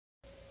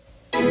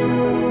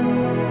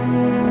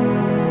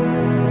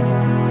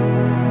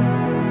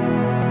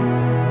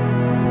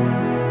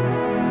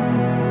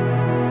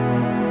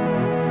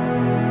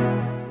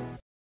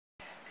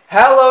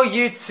Hello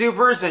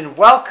YouTubers and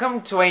welcome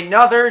to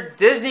another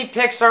Disney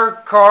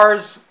Pixar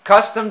Cars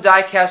custom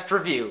diecast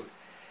review.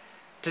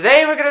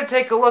 Today we're going to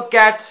take a look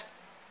at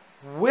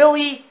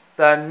Willy,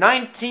 the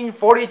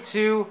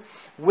 1942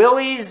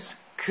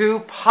 Willys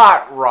coupe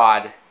hot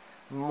rod.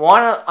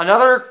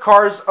 Another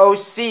Cars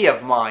OC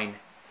of mine.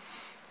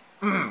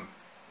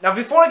 Now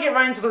before I get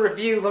right into the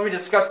review, let me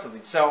discuss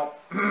something. So,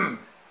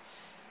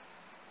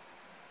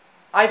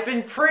 I've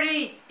been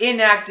pretty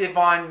inactive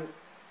on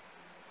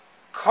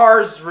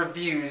Cars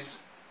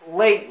reviews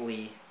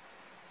lately,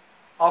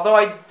 although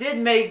I did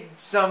make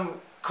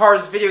some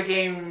Cars video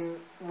game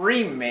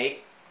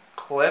remake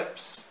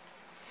clips,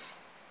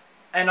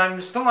 and I'm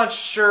still not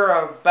sure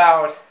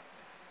about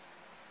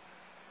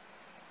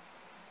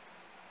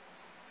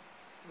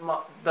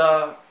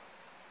the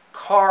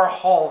car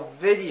haul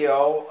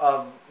video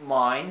of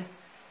mine.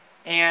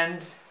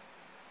 And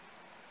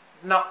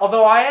now,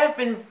 although I have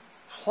been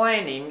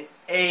planning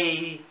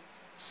a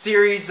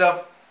series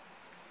of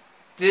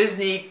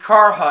Disney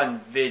car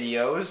hunt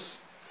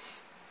videos,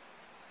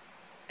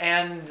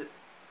 and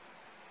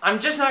I'm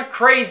just not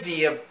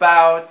crazy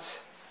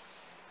about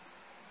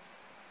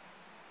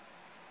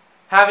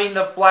having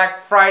the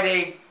Black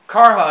Friday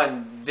car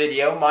hunt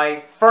video,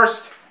 my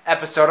first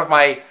episode of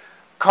my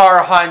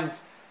car hunt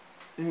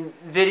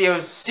video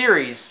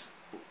series.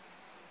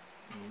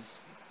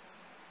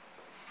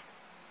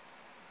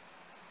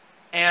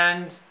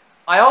 And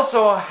I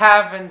also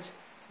haven't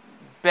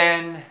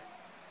been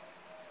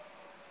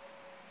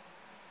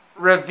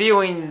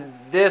reviewing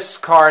this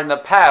car in the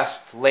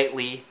past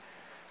lately,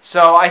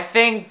 so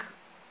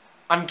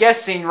I'm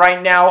guessing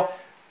right now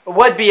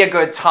would be a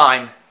good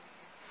time.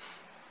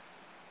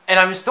 And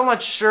I'm still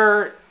not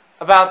sure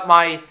about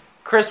my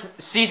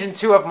season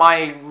 2 of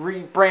my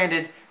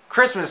rebranded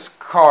Christmas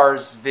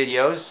Cars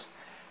videos.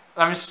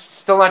 I'm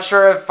still not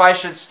sure if I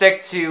should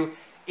stick to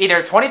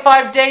either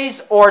 25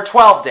 days or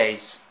 12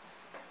 days.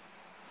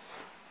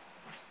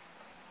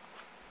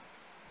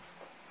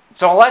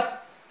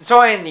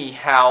 So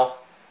anyhow,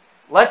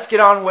 let's get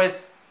on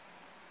with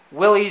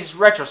Willy's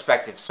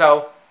retrospective.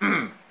 So,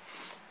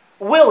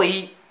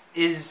 Willy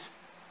is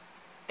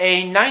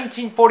a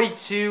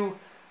 1942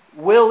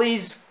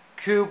 Willys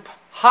coupe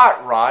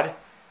hot rod,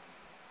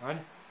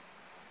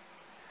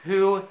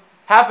 who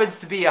happens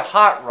to be a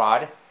hot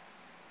rod,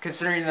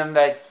 considering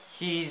that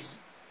he's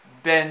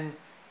been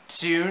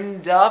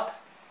tuned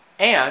up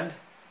and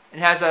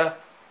has a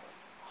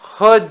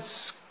hood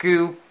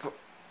scoop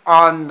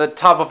on the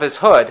top of his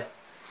hood,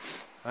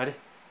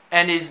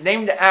 and is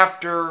named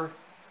after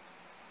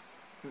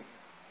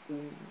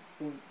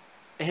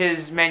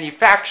his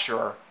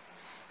manufacturer,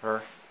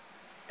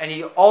 and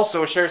he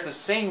also shares the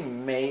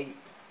same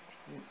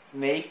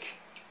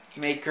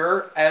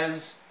maker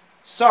as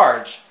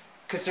Sarge,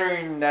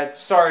 considering that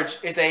Sarge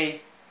is a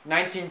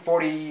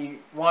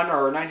 1941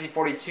 or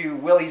 1942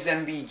 Willys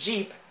MV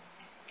Jeep.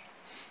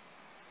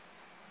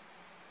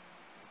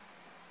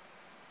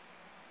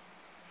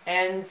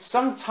 And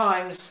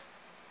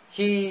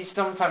he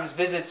sometimes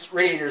visits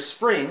Radiator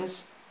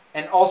Springs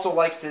and also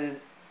likes to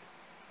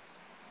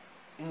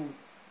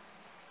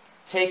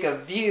take a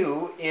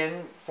view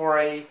in for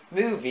a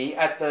movie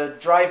at the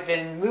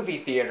drive-in movie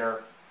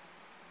theater.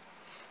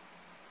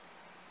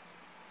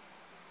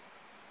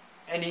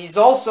 And he's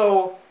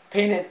also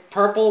painted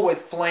purple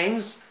with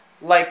flames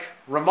like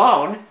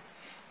Ramon,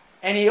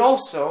 and he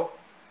also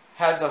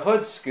has a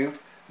hood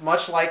scoop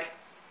much like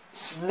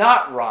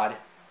Snotrod,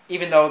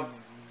 even though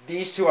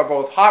these two are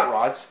both hot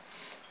rods.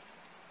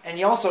 And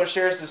he also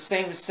shares the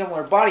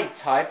similar body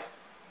type,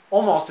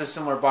 almost a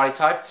similar body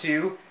type,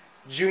 to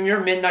Junior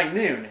Midnight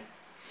Moon.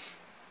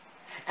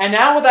 And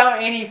now,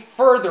 without any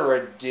further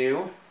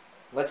ado,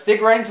 let's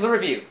dig right into the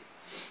review.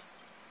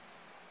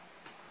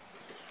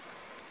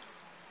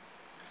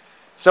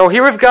 So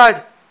here we've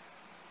got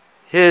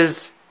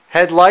his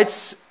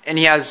headlights, and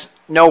he has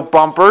no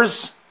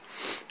bumpers,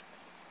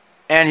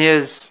 and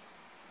his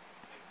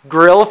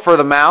grill for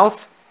the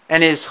mouth,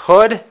 and his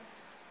hood,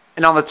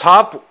 and on the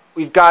top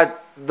we've got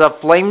the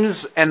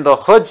flames and the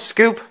hood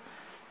scoop,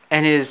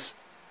 and his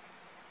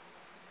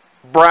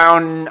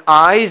brown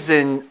eyes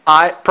and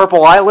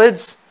purple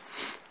eyelids.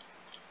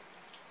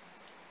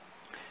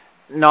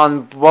 And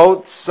on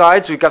both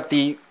sides we've got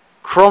the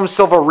chrome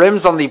silver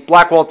rims on the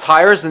Blackwell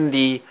tires and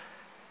the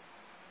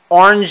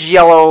orange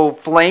yellow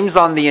flames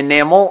on the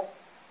enamel,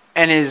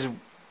 and his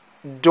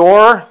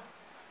door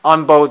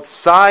on both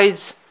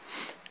sides.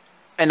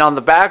 And on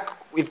the back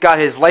we've got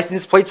his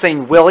license plate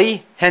saying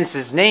Willy, hence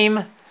his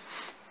name.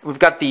 We've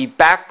got the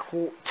back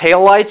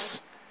tail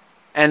lights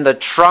and the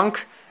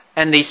trunk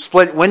and the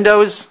split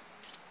windows.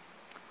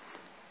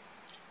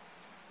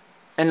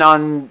 And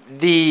on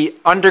the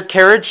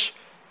undercarriage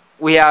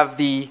we have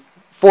the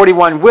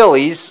 41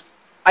 Willys.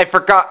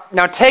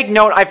 Now take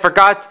note, I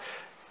forgot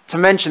to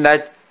mention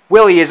that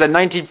Willy is a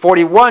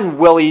 1941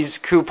 Willys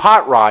coupe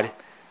hot rod.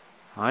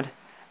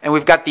 And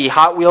we've got the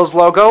Hot Wheels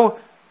logo.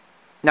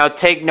 Now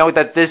take note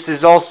that this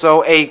is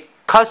also a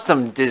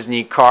custom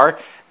Disney car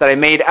that I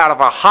made out of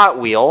a Hot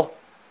Wheel.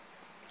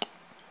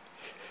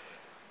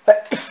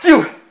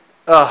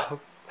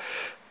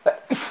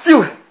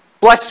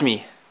 Bless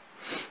me.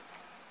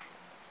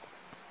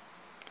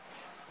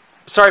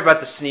 Sorry about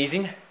the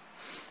sneezing.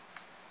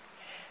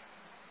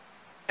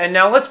 And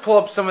now let's pull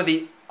up some of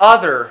the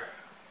other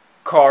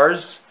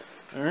cars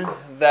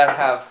that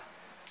have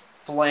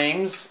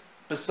flames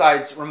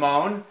besides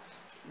Ramon.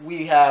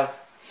 We have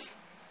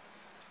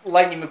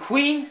Lightning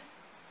McQueen,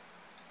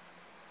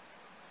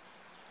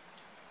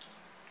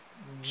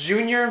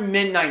 Junior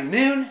Midnight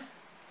Moon,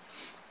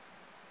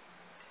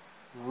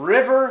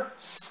 River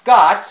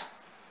Scott,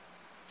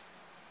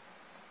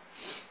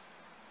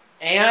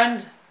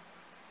 and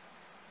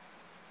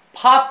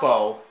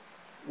Papo,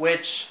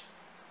 which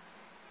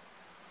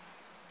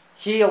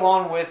he,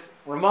 along with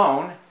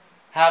Ramon,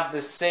 have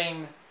the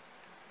same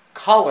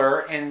color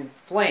and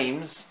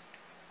flames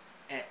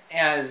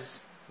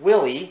as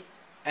Willy,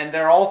 and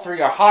they're all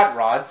three are hot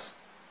rods.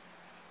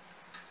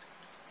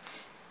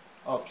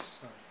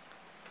 Oops.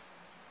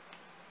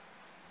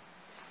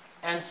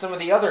 And some of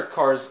the other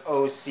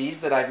CarsOCs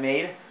that I've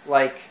made,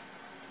 like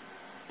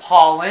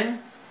Pollen,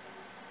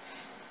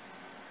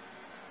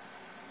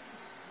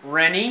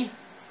 Rennie,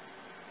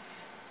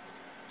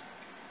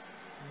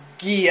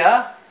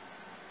 Gia,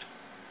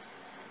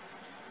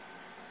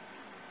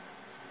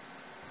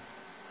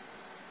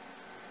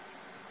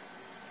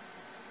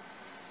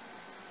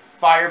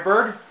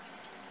 Firebird,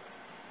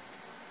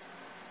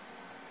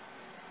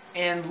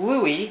 and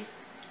Louie.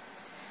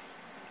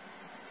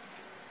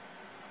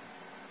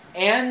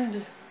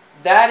 And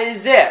that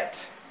is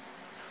it.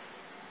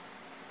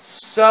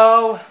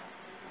 So,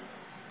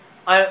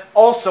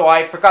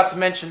 I forgot to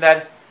mention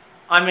that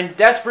I'm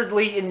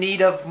desperately in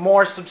need of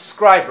more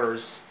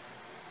subscribers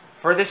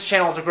for this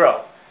channel to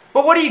grow.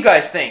 But what do you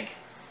guys think?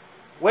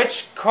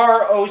 Which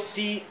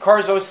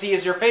CarsOC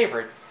is your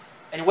favorite?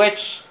 And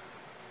which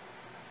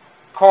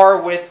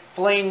car with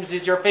flames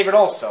is your favorite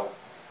also?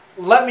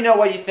 Let me know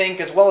what you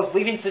think, as well as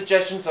leaving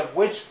suggestions of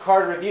which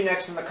car to review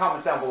next in the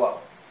comments down below.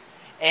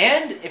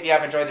 And if you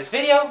have enjoyed this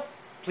video,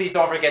 please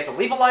don't forget to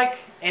leave a like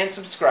and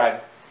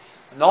subscribe.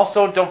 And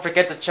also don't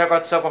forget to check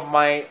out some of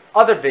my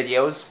other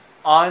videos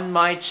on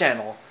my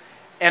channel.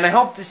 And I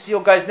hope to see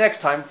you guys next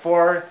time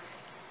for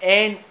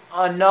any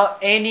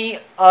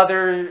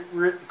other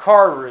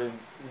car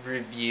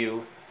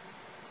review.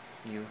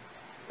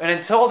 And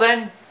until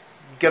then,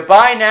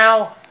 goodbye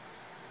now.